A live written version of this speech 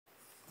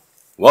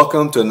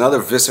Welcome to another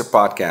Bicep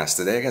podcast.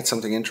 Today I got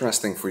something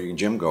interesting for you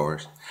gym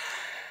goers.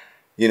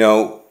 You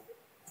know,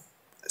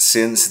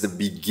 since the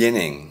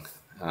beginning,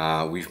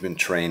 we've been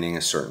training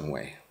a certain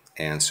way.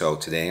 And so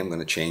today I'm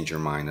going to change your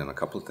mind on a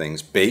couple of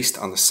things based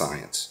on the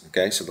science.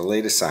 Okay, so the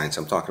latest science,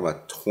 I'm talking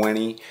about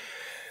 20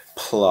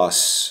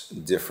 plus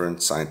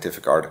different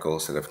scientific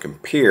articles that have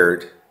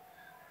compared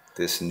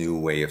this new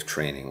way of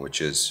training,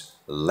 which is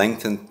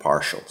lengthened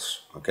partials,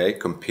 okay,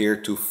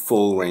 compared to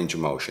full range of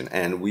motion.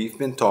 And I've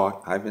been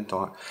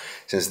taught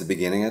since the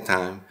beginning of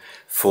time,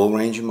 full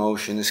range of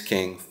motion is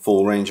king,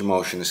 full range of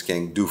motion is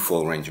king, do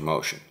full range of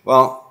motion.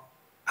 Well,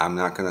 I'm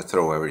not going to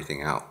throw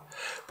everything out,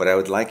 but I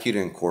would like you to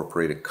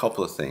incorporate a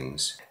couple of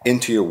things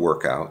into your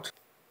workout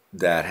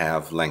that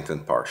have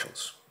lengthened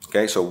partials.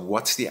 Okay, so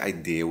what's the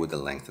idea with the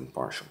lengthened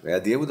partial? The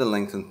idea with the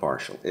lengthened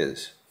partial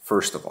is,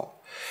 first of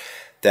all,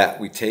 that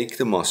we take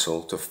the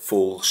muscle to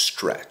full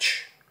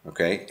stretch.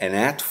 Okay, and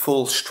at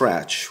full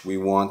stretch, we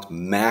want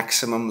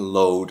maximum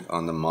load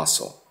on the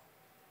muscle.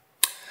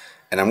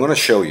 And I'm going to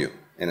show you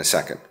in a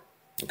second,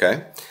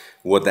 okay,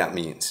 what that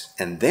means.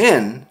 And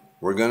then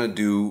we're going to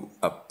do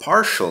a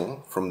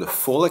partial from the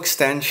full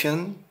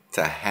extension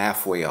to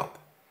halfway up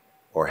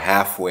or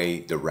halfway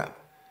the rep.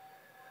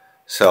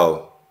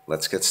 So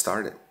let's get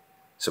started.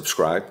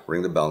 Subscribe,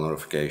 ring the bell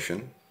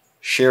notification,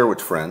 share with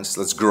friends.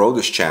 Let's grow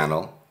this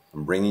channel.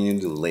 I'm bringing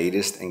you the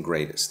latest and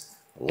greatest.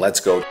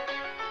 Let's go.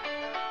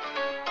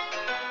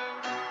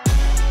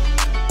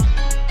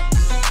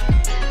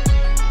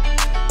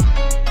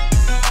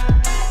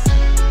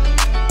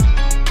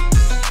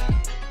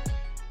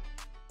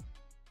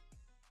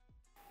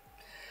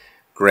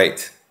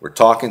 Great. We're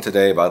talking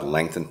today about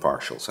lengthened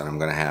partials, and I'm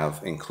going to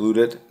have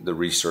included the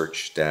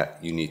research that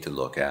you need to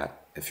look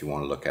at if you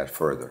want to look at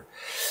further.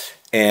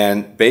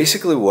 And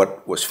basically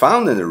what was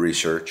found in the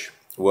research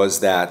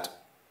was that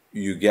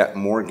you get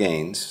more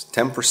gains,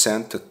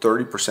 10% to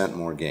 30%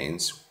 more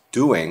gains,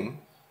 doing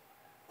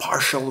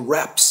partial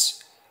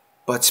reps,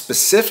 but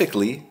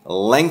specifically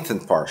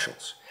lengthened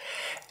partials.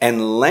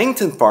 And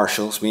lengthened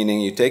partials,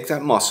 meaning you take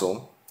that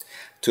muscle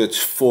to its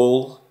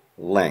full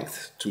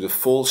length, to the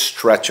full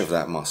stretch of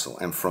that muscle,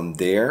 and from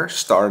there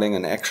starting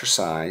an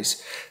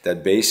exercise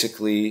that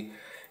basically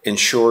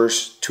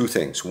ensures two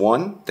things.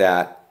 One,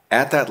 that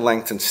at that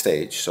lengthened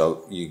stage,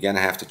 so you're going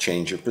to have to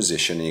change your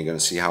position, and you're going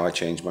to see how I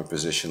change my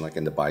position like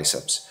in the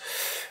biceps.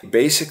 You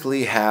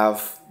basically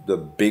have the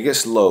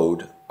biggest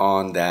load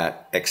on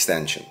that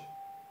extension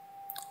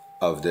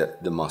of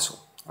the muscle.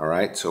 All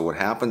right, so what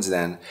happens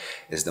then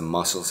is the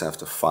muscles have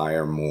to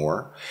fire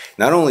more.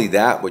 Not only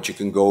that, but you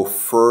can go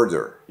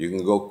further. You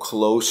can go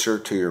closer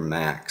to your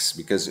max,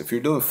 because if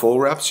you're doing full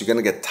reps, you're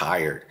going to get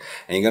tired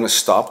and you're going to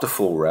stop the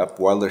full rep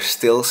while there's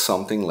still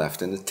something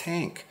left in the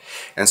tank.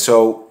 And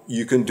so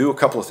you can do a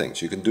couple of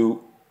things. You can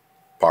do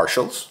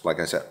partials, like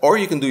I said, or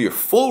you can do your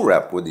full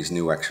rep with these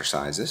new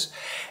exercises,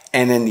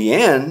 and in the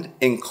end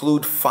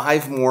include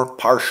 5 more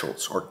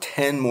partials or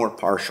 10 more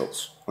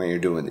partials when you're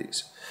doing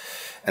these.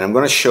 And I'm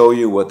going to show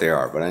you what they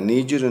are, but I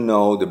need you to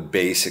know the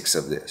basics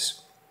of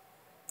this.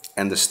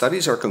 And the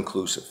studies are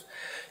conclusive.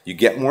 You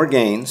get more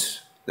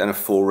gains than a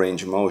full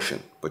range of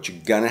motion, but you're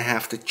going to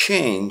have to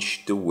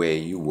change the way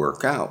you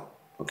work out.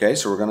 Okay,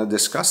 so we're going to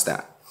discuss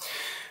that.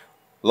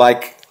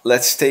 Like,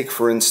 let's take,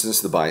 for instance,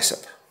 the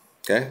bicep.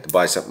 Okay, the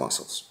bicep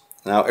muscles.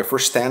 Now, if we're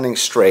standing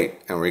straight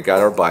and we got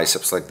our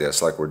biceps like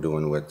this, like we're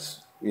doing with,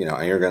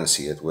 and you're going to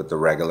see it with the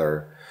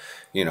regular,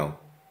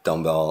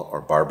 dumbbell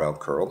or barbell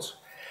curls.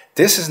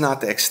 This is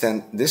not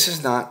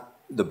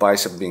the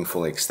bicep being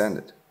fully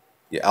extended.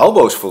 Your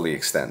elbow is fully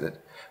extended,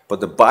 but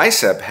the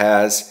bicep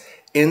has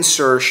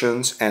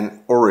insertions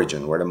and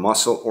origin, where the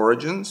muscle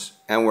origins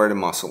and where the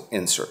muscle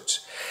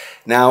inserts.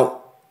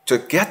 Now, to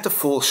get the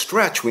full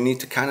stretch, we need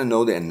to kind of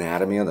know the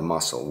anatomy of the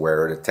muscle,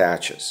 where it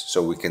attaches,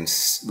 so we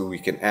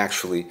can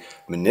actually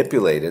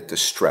manipulate it to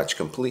stretch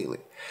completely.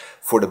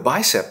 For the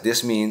bicep,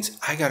 this means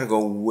I got to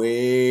go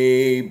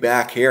way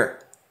back here.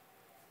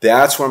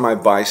 That's where my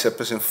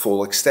bicep is in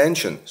full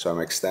extension. So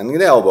I'm extending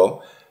the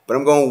elbow, but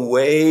I'm going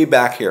way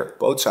back here,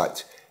 both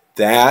sides.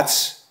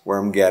 That's where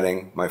I'm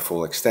getting my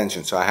full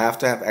extension. So I have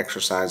to have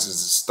exercises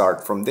that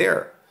start from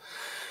there.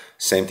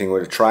 Same thing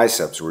with the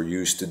triceps. We're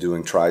used to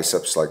doing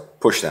triceps like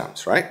push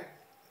downs, right?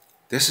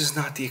 This is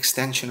not the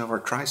extension of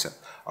our tricep.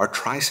 Our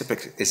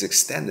tricep is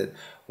extended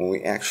when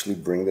we actually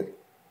bring it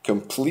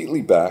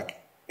completely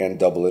back and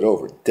double it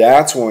over.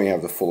 That's when we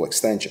have the full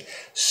extension.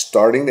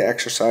 Starting the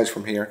exercise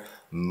from here,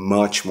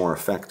 much more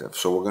effective.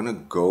 So we're going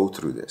to go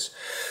through this.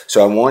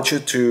 So I want you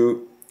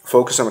to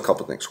focus on a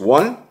couple of things.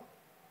 One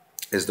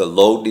is the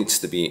load needs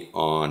to be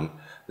on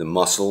the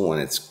muscle when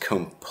it's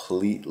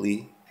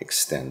completely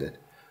extended.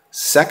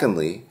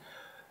 Secondly,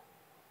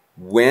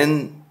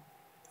 when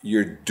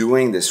you're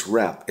doing this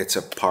rep, it's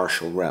a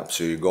partial rep.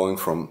 So you're going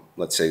from,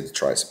 let's say the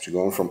triceps,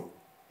 you're going from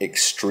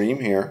extreme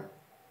here,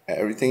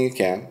 everything you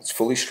can, it's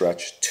fully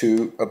stretched,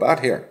 to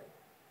about here.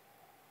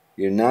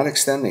 You're not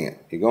extending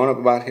it. You're going up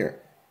about here.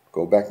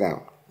 Go back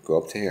down.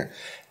 Go up to here.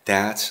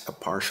 That's a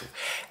partial.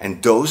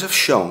 And those have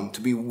shown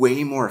to be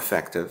way more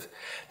effective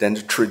than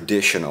the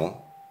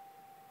traditional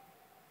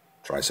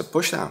tricep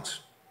pushdowns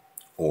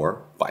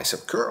or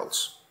bicep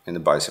curls in the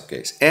bicep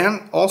case.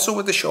 And also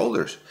with the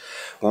shoulders.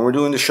 When we're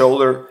doing the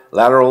shoulder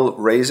lateral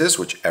raises,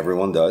 which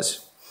everyone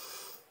does,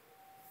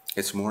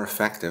 it's more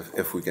effective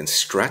if we can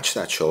stretch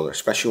that shoulder,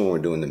 especially when we're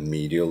doing the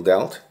medial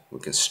delt. We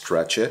can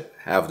stretch it,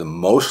 have the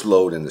most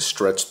load in the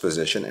stretched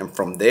position, and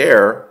from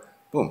there,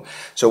 boom.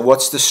 So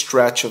what's the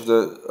stretch of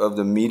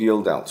the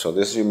medial delt? So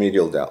this is your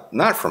medial delt,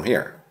 not from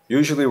here.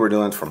 Usually we're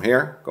doing it from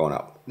here, going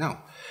up. No,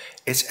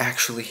 it's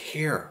actually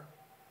here,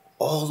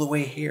 all the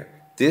way here.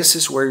 This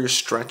is where you're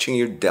stretching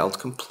your delt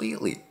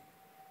completely.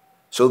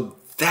 So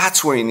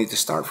that's where you need to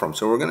start from.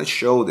 So we're going to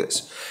show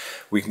this.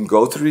 We can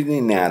go through the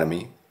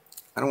anatomy.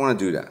 I don't want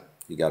to do that.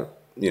 You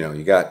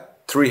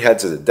got 3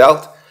 heads of the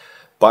delt,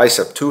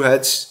 bicep 2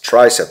 heads,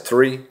 tricep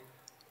 3.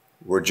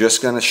 We're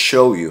just going to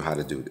show you how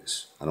to do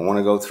this. I don't want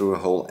to go through a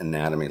whole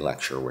anatomy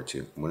lecture with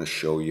you. I'm going to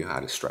show you how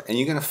to stretch. And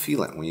you're going to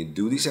feel it. When you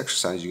do these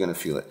exercises, you're going to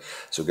feel it.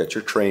 So get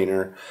your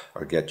trainer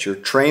or get your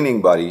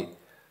training buddy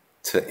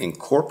to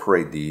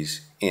incorporate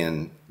these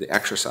in the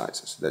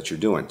exercises that you're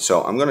doing.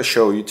 So I'm going to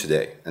show you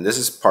today, and this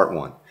is part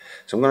 1.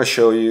 So I'm going to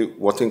show you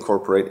what to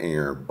incorporate in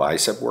your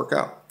bicep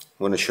workout. I'm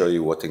going to show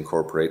you what to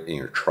incorporate in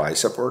your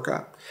tricep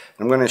workout.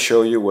 And I'm going to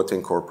show you what to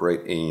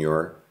incorporate in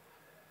your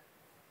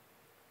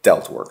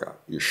delt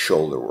workout, your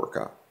shoulder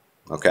workout.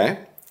 Okay?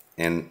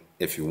 And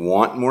if you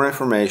want more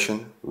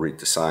information, read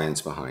the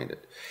science behind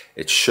it.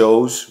 It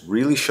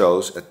really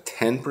shows a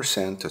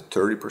 10% to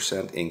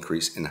 30%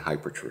 increase in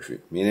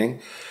hypertrophy,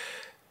 meaning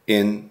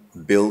in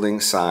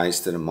building size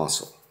to the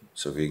muscle.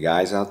 So for you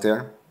guys out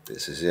there,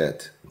 this is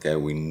it. Okay,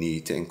 we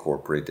need to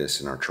incorporate this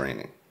in our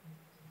training.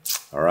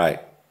 All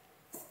right,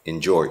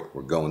 enjoy.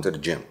 We're going to the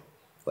gym.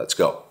 Let's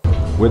go.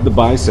 With the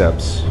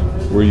biceps,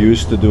 we're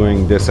used to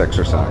doing this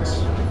exercise,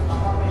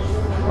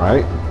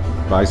 right?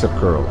 Bicep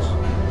curls.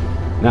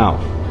 Now,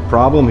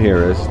 problem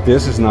here is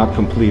this is not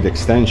complete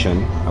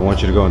extension. I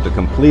want you to go into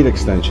complete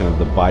extension of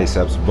the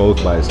biceps,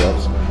 both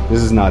biceps.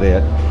 This is not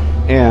it.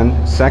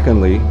 And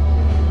secondly,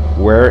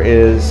 where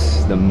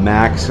is the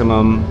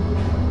maximum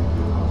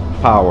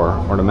power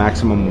or the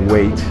maximum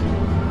weight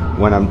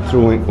when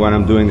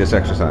I'm doing this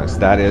exercise?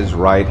 That is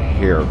right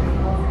here.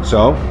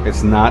 So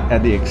it's not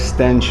at the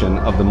extension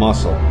of the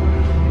muscle.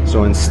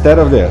 So instead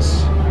of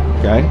this,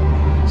 okay,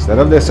 instead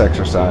of this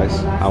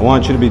exercise, I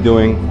want you to be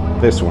doing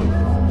this one.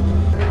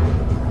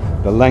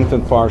 The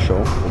lengthened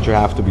partial, what you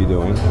have to be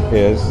doing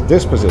is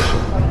this position.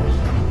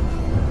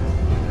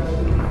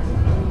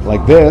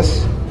 Like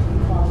this.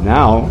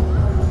 Now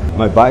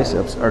my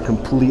biceps are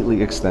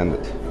completely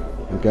extended.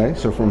 Okay,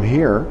 so from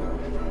here,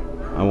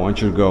 I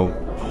want you to go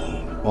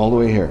all the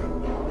way here,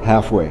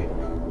 halfway,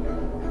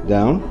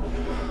 down,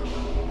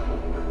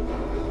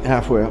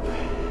 halfway up,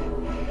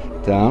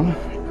 down,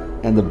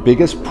 and the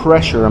biggest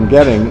pressure I'm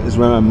getting is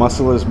when my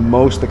muscle is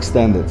most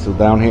extended, so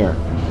down here.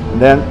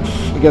 And then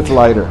it gets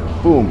lighter,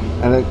 boom,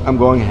 and I'm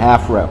going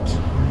half reps.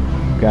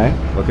 Okay,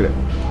 look at it.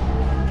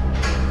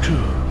 2,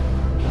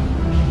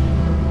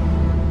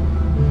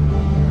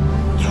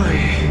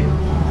 3.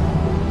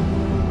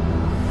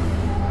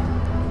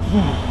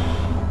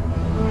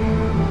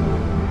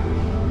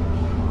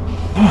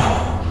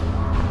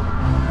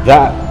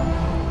 That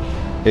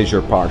is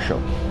your partial,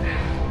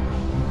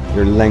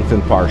 your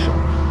lengthened partial.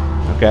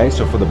 Okay,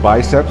 so for the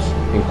biceps,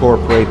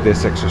 incorporate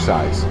this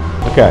exercise.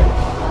 Okay,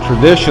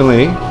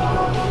 traditionally,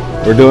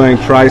 we're doing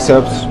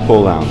triceps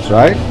pull downs,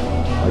 right?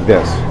 Like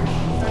this.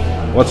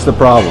 What's the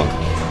problem?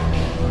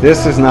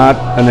 This is not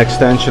an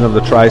extension of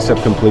the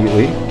tricep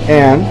completely,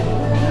 and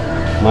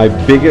my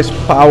biggest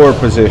power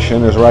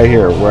position is right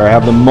here, where I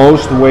have the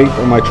most weight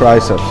on my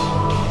triceps.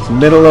 It's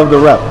middle of the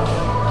rep.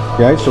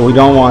 Okay, so we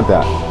don't want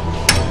that.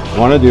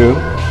 Want to do,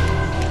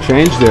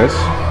 change this.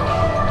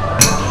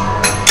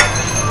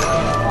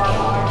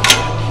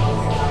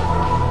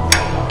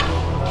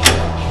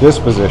 This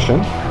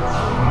position,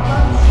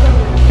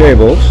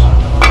 cables,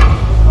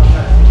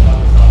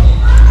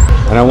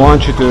 and I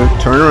want you to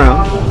turn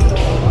around,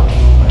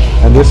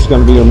 and this is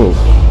going to be your move,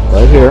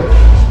 right here.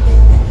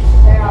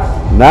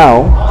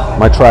 Now,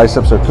 my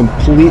triceps are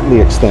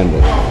completely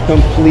extended,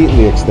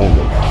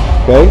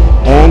 okay?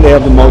 And they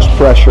have the most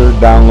pressure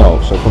down low.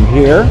 So from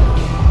here,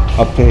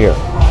 up to here,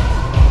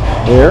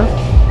 here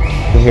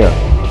to here.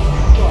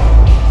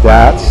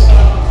 That's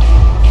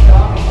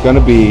going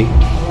to be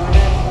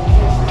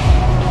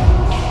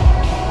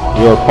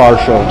your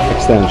partial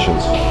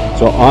extensions.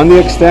 So on the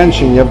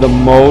extension, you have the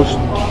most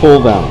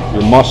pull down.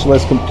 Your muscle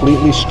is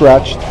completely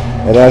stretched.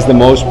 It has the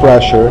most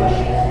pressure.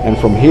 And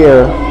from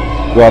here,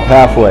 go up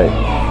halfway.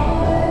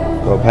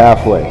 Go up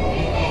halfway.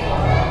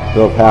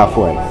 Go up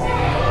halfway.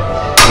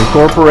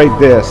 Incorporate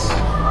this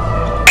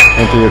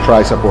into your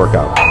tricep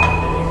workout.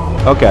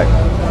 Okay.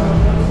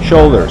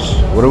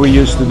 Shoulders. What are we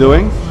used to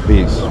doing?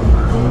 These.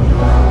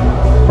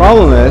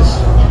 Problem is,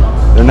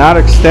 they're not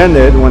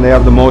extended when they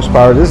have the most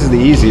power. This is the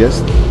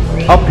easiest.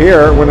 Up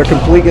here, when they're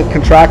completely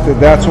contracted,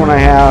 that's when I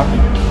have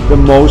the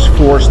most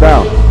force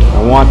down.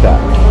 I want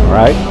that. all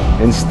right?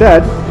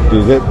 Instead,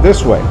 do it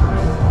this way.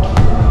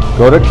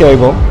 Go to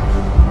cable,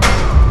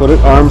 put it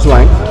arm's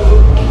length,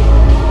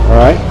 all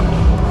right?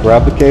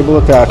 Grab the cable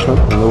attachment,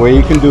 and the way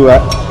you can do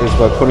that is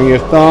by putting your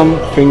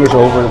fingers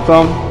over the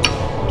thumb,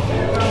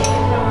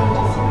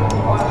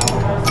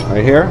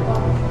 right here,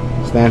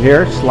 stand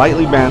here,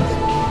 slightly bent,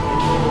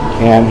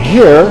 and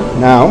here,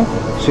 now,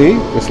 see,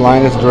 this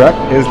line is direct,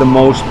 is the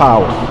most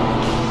power.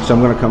 So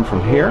I'm going to come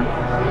from here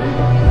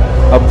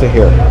up to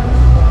here.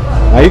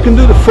 Now you can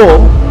do the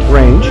full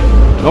range,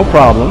 no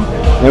problem.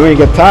 Then when you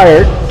get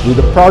tired, do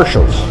the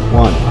partials.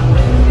 1,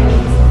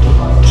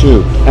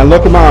 2, and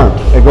look at my arm.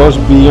 It goes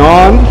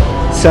beyond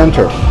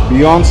center,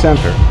 beyond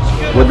center.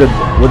 With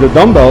the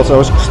dumbbells, I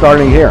was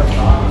starting here,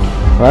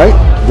 right?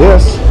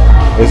 This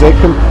is a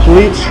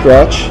complete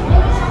stretch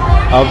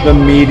of the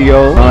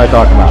medial. What am I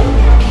talking about?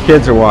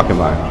 Kids are walking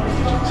by.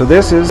 So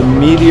this is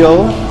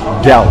medial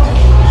delt.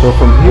 So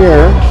from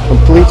here,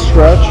 complete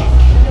stretch,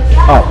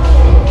 up.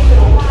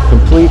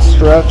 Complete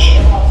stretch,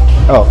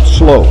 up,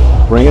 slow.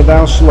 Bring it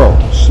down slow.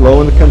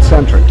 Slow in the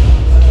concentric,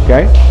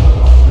 okay?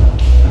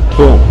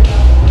 Boom.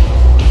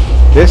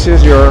 This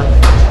is your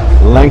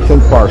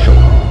lengthened partial.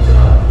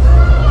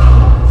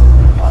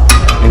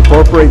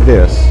 Incorporate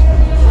this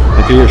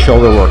into your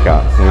shoulder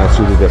workout, and you'll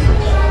see the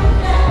difference.